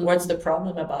were? What's the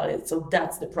problem about it? So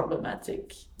that's the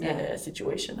problematic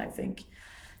situation, I think.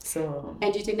 So.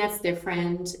 And do you think that's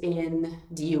different in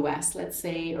the US, let's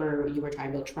say, or you were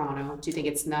talking about Toronto? Do you think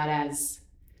it's not as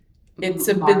it's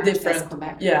a bit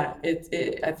different? Yeah,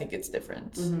 I think it's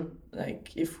different.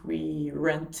 Like if we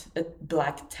rent a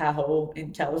black Tahoe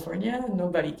in California,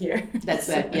 nobody cares. That's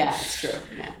it. Yeah, it's true.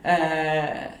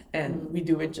 Yeah. And we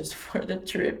do it just for the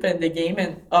trip and the game,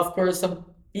 and of course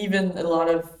even a lot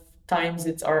of times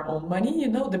it's our own money,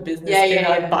 the business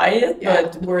cannot buy it,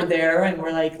 but we're there and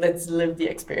we're like, let's live the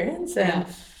experience.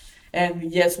 And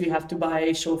yes, we have to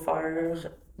buy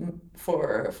chauffeur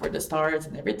for the stars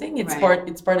and everything. It's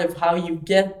part of how you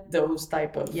get those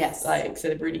type of like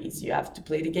celebrities. You have to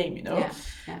play the game,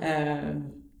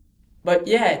 but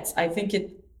I think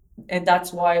and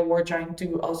that's why we're trying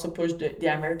to also push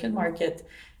the American market,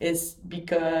 is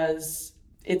because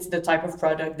it's the type of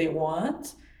product they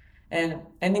want. And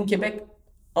in Quebec,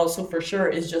 also for sure,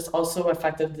 is just also a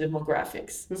fact of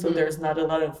demographics. So there's not a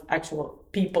lot of actual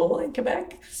people in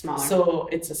Quebec. Smaller. So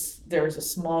there's a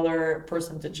smaller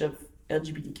percentage of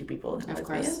LGBTQ people and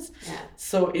lesbians. Yeah.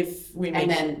 So if we make...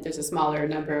 And then there's a smaller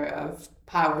number of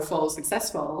powerful,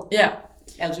 successful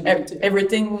LGBT.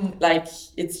 Everything, like,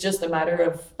 it's just a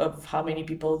matter of how many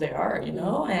people there are,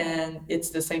 and it's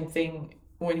the same thing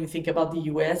when you think about the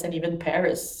US and even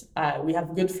Paris. We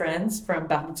have good friends from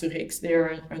Barbiturix.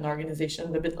 They're an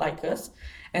organization a bit like us,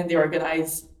 and they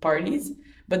organize parties,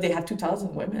 but they have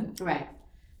 2,000 women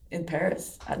in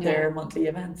Paris at their monthly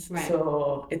events.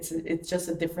 So it's just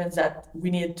a difference that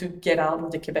we need to get out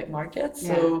of the Quebec market.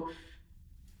 So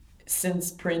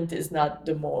since print is not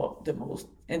the most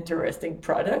interesting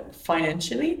product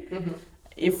financially,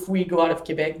 if we go out of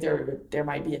Quebec, there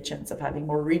might be a chance of having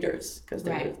more readers because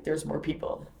there's more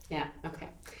people. Yeah. Okay.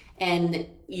 And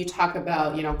you talk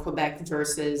about, Quebec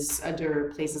versus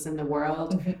other places in the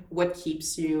world. What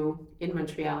keeps you in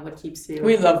Montreal? What keeps you?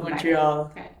 We love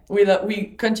Montreal. Okay. We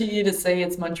continue to say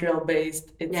it's Montreal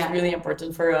based. It's really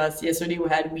important for us. Yesterday we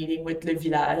had a meeting with Le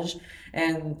Village,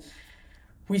 and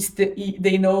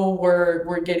they know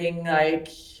we're getting like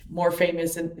more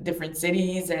famous in different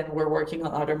cities and we're working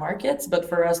on other markets. But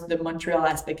for us, the Montreal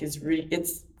aspect is really,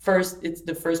 it's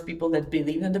the first people that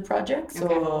believe in the project.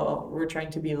 So we're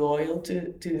trying to be loyal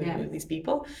to these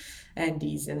people and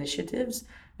these initiatives.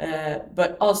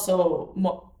 But also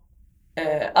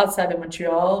outside of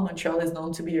Montreal is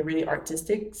known to be a really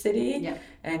artistic city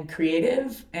and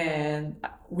creative. And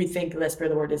we think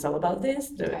LezSpreadTheWord is all about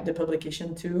this, the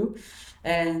publication too.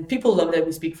 And people love that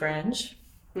we speak French.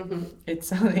 It's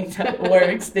something that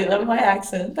works. They love my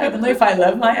accent. I don't know if I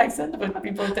love my accent, but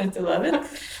people tend to love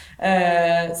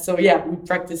it. So we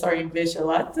practice our English a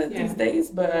lot these days.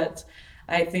 But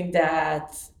I think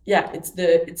that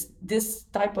it's this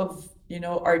type of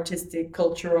artistic,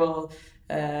 cultural,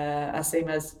 same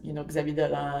as Xavier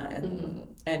Dolan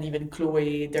and even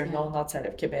Chloe. They're known outside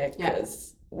of Quebec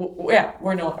because yeah,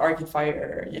 we're not Arcade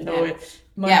Fire, Yeah. We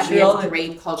Montreal. have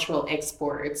great cultural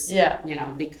exports. Yeah.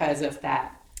 Because of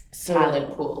that So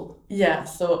talent pool. yeah,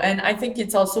 so and I think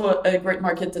it's also a great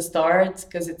market to start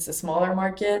because it's a smaller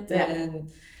market Yeah.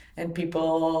 and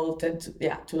people tend to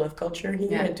to love culture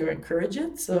here Yeah. and to encourage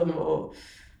it. So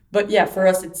but yeah, for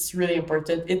us it's really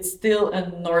important. It's still a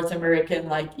North American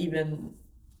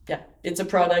it's a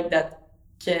product that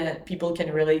people can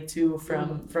relate to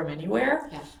from anywhere.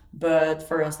 Yeah. But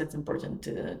for us it's important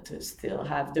to still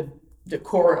have the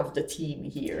core of the team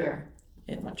here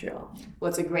in Montreal. Well,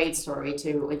 it's a great story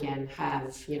to again have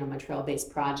Montreal-based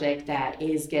project that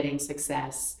is getting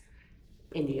success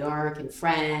in New York, in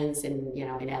France, and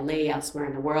in LA, elsewhere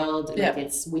in the world. Yeah.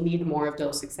 Like we need more of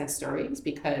those success stories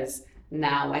because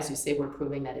now, as you say, we're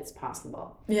proving that it's possible.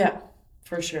 Yeah,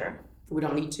 for sure. We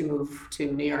don't need to move to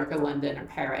New York or London or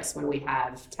Paris when we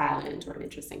have talent or an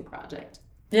interesting project.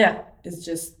 Yeah, it's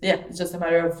just a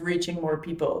matter of reaching more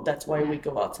people. That's why we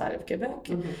go outside of Quebec.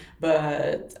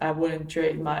 But I wouldn't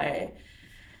trade my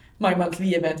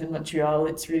monthly event in Montreal.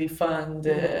 It's really fun.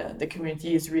 The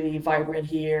community is really vibrant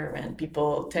here, and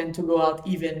people tend to go out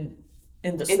even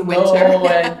in the snow, winter.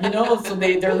 And so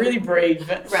they're really brave.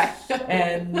 Right.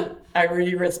 And I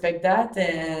really respect that.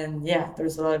 And yeah,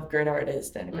 there's a lot of great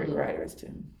artists and great writers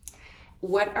too.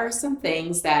 What are some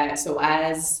things so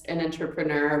as an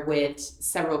entrepreneur with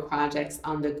several projects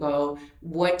on the go,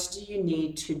 what do you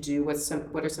need to do? What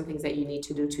are some things that you need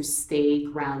to do to stay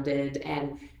grounded?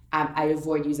 And I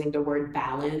avoid using the word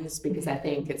balance because I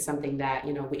think it's something that,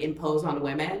 we impose on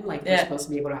women, like we're supposed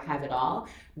to be able to have it all,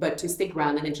 but to stay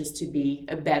grounded and just to be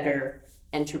a better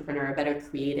entrepreneur, a better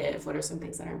creative, what are some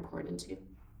things that are important to you?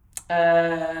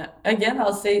 Again,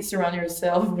 I'll say surround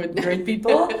yourself with great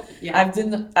people.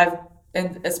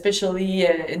 And especially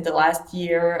in the last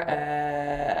year,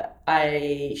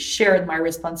 I shared my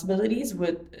responsibilities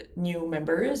with new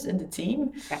members in the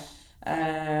team. Okay.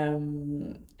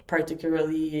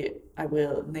 Particularly, I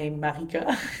will name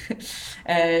Marika.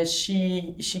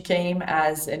 She came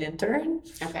as an intern.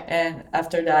 Okay. And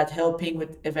after that, helping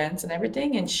with events and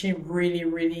everything. And she really,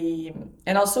 really,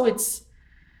 and also it's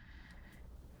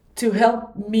to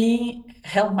help me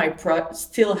help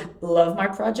still love my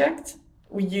project.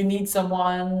 You need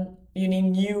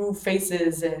new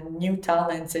faces and new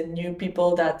talents and new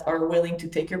people that are willing to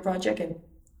take your project and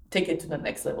take it to the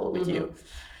next level with you.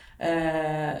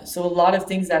 So a lot of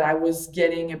things that I was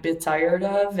getting a bit tired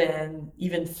of, and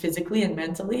even physically and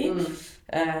mentally,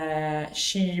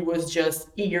 she was just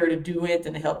eager to do it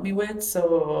and help me with.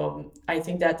 So I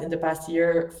think that in the past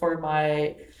year, for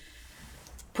my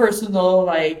personal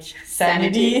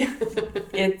sanity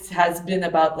it has been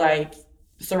about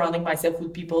surrounding myself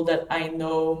with people that I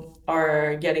know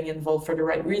are getting involved for the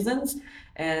right reasons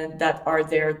and that are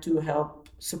there to help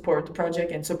support the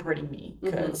project and supporting me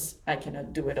because I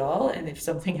cannot do it all, and if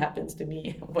something happens to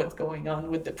me, what's going on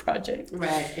with the project?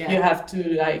 Right. Yeah. You have to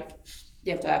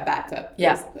you have to have backup,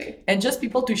 basically. And just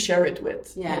people to share it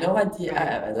with.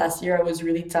 Last year I was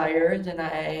really tired and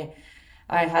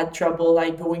I had trouble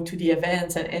going to the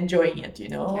events and enjoying it,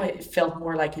 It felt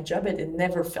more like a job. It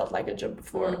never felt like a job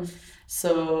before.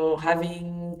 So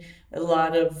having a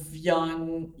lot of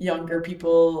younger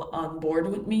people on board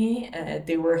with me,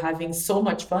 they were having so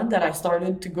much fun that I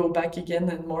started to go back again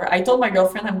and more. I told my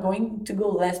girlfriend I'm going to go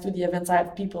less to the events. I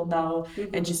have people now.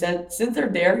 And she said, since they're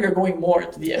there, you're going more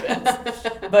to the events.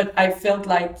 But I felt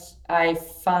like I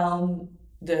found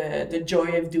the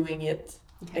joy of doing it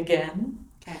again.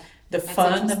 Okay. The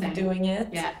fun of doing it,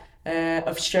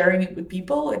 of sharing it with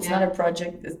people. It's not a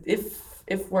project.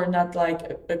 If we're not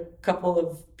a couple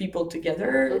of people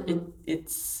together,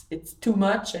 it's too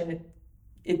much and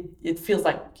it feels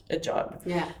like a job.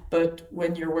 Yeah. But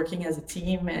when you're working as a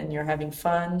team and you're having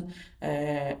fun,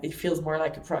 it feels more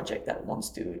like a project that wants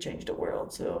to change the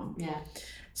world. So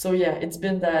it's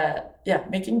been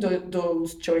making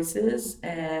those choices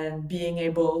and being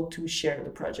able to share the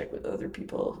project with other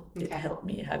people. It helped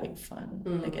me having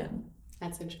fun again.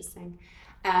 That's interesting.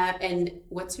 And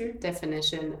what's your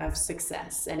definition of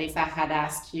success? And if I had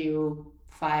asked you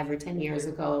 5 or 10 years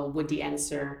ago, would the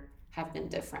answer have been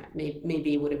different?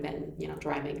 Maybe it would have been,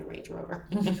 driving a Range Rover.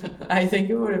 I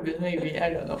think it would have been maybe, I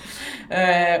don't know.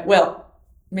 Well,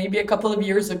 maybe a couple of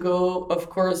years ago, of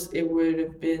course, it would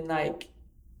have been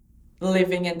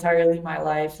living entirely my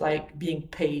life being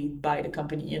paid by the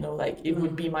company, it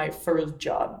would be my first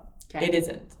job. It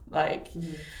isn't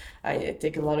I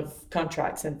take a lot of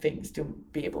contracts and things to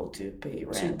be able to pay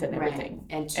rent and everything,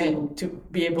 and to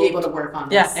be able to work on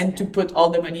this. And to put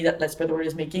all the money that LezSpreadTheWord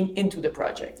is making into the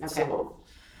project. So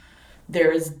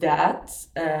there's that.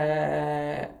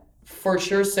 For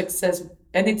sure, success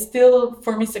and it's still,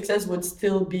 for me, success would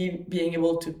still be being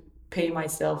able to pay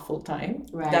myself full time.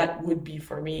 Right. That would be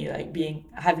for me, like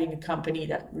having a company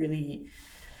that really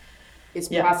It's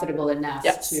Yeah. profitable enough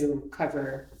Yes. to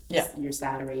cover Yeah. your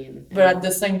salary. And But at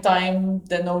the same time,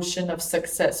 the notion of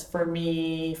success for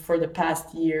me for the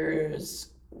past years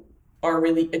are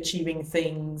really achieving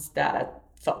things that I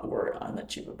thought were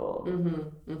unachievable.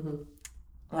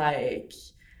 Like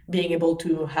being able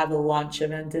to have a launch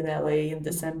event in LA in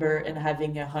December and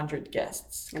having 100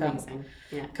 guests Amazing.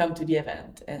 Yeah. come to the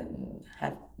event and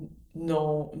have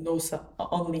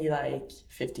only like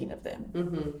 15 of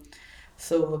them.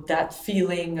 So that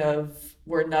feeling of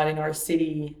we're not in our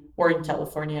city, we're in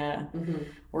California,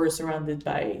 we're surrounded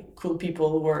by cool people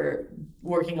who are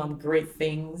working on great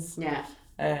things,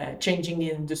 changing the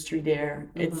industry there.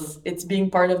 It's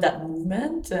being part of that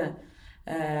movement,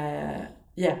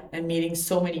 and meeting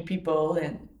so many people.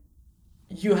 And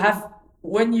you have,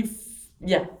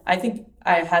 I think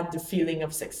I had the feeling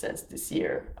of success this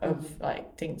year of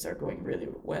like things are going really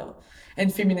well. And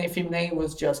Féminin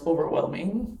was just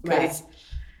overwhelming because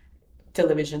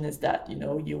television is that,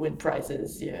 you win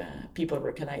prizes, people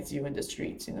recognize you in the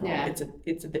streets,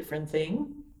 it's a different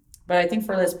thing. But I think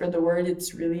for Let's Spread the Word,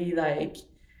 it's really like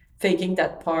taking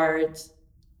that part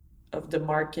of the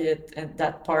market and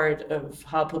that part of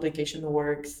how publication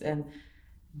works and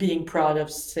being proud of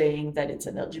saying that it's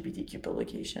an LGBTQ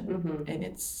publication and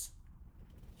it's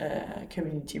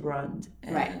community run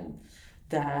and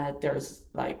that there's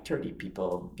like 30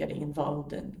 people getting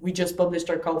involved. And we just published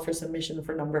our call for submission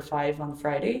for number 5 on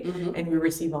Friday and we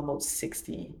received almost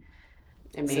 60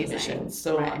 submissions.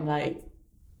 So I'm like,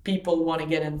 people want to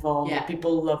get involved.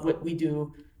 People love what we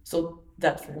do. So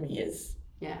that for me is,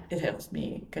 it helps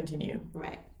me continue.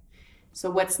 Right. So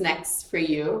what's next for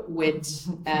you with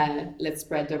Let's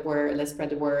Spread the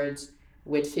Word,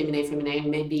 with Féminin,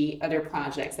 maybe other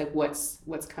projects? Like what's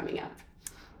coming up?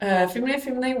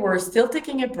 Féminin, we're still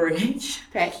taking a break.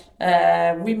 Okay.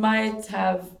 We might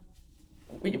have,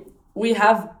 we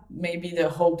have maybe the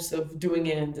hopes of doing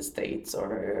it in the States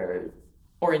or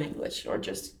in English, or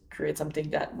just create something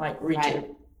that might reach a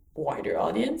wider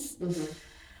audience.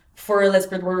 For Let's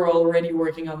Spread the Word, we're already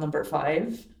working on number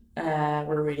 5.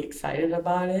 We're really excited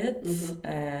about it.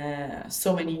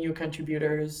 So many new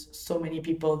contributors, so many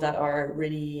people that are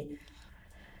really,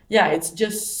 it's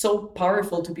just so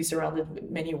powerful to be surrounded with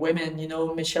many women.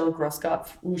 Michelle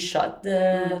Groskopf, who shot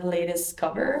the latest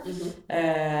cover,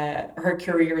 her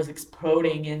career is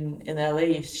exploding in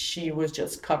LA. She was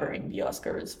just covering the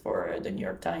Oscars for the New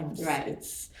York Times.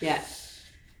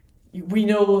 We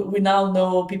now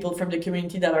know people from the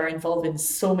community that are involved in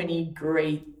so many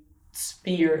great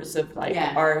spheres of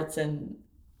arts and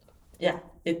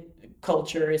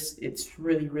culture. It's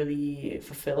really, really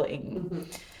fulfilling.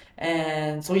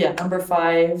 And so number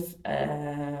 5.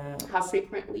 How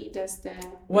frequently does the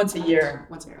once a year?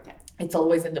 Once a year, okay. It's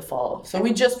always in the fall. So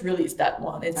we just released that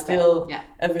one. It's still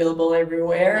available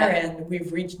everywhere, and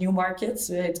we've reached new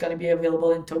markets. It's going to be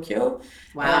available in Tokyo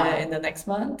in the next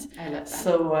month. I love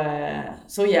that.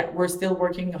 So we're still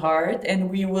working hard, and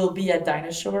we will be at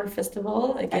Dinosaur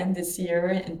Festival again this year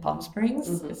in Palm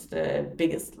Springs. It's the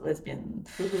biggest lesbian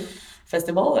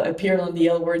festival. Appeared on the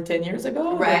L Word 10 years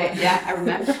ago. Right, I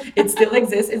remember. It still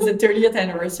exists. It's the 30th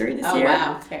anniversary this year.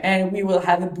 Wow. Okay. And we will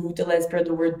have a booth, a Let's Spread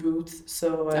the Word booth.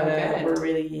 So we're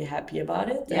really happy about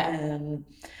it. And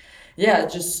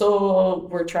just so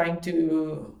we're trying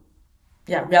to,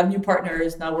 we have new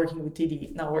partners now working with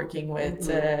TD, now working with,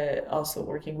 also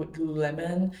working with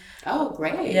Lululemon. Oh,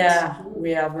 great. Yeah,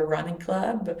 we have a running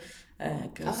club.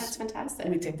 That's fantastic.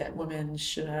 We think that women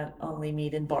shouldn't only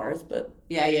meet in bars, but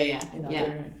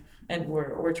and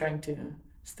we're trying to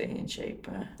stay in shape.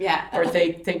 Or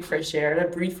take fresh air,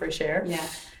 breathe fresh air.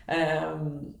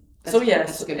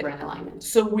 That's a good brand alignment.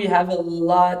 So we have a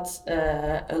lot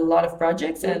of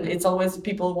projects, and it's always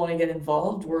people want to get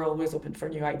involved. We're always open for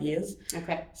new ideas.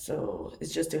 Okay. So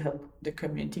it's just to help the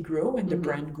community grow and the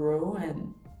brand grow,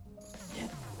 and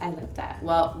I love that.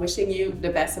 Well, wishing you the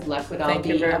best of luck with all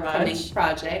the upcoming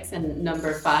projects and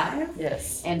number 5.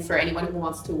 Yes. And for anyone who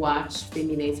wants to watch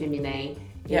Féminin,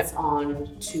 it's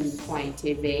on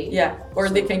to.tv. Yeah, or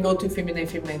they can go to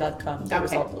féminin.com.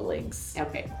 There's all the links.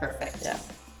 Okay, perfect. Yeah.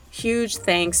 Huge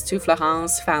thanks to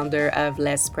Florence, founder of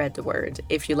Let's Spread the Word.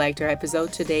 If you liked our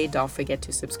episode today, don't forget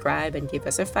to subscribe and give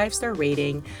us a 5-star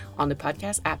rating on the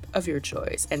podcast app of your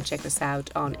choice. And check us out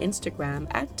on Instagram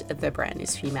at The Brand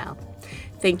is Female.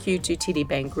 Thank you to TD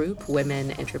Bank Group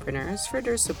Women Entrepreneurs for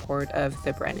their support of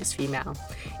The Brand is Female.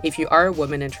 If you are a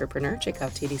woman entrepreneur, check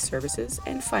out TD services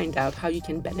and find out how you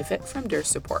can benefit from their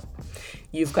support.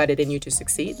 You've got it in you to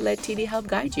succeed. Let TD help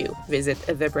guide you. Visit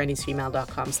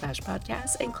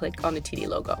thebrandisfemale.com/podcast and click on the TD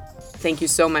logo. Thank you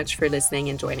so much for listening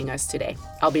and joining us today.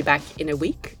 I'll be back in a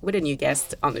week with a new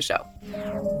guest on the show.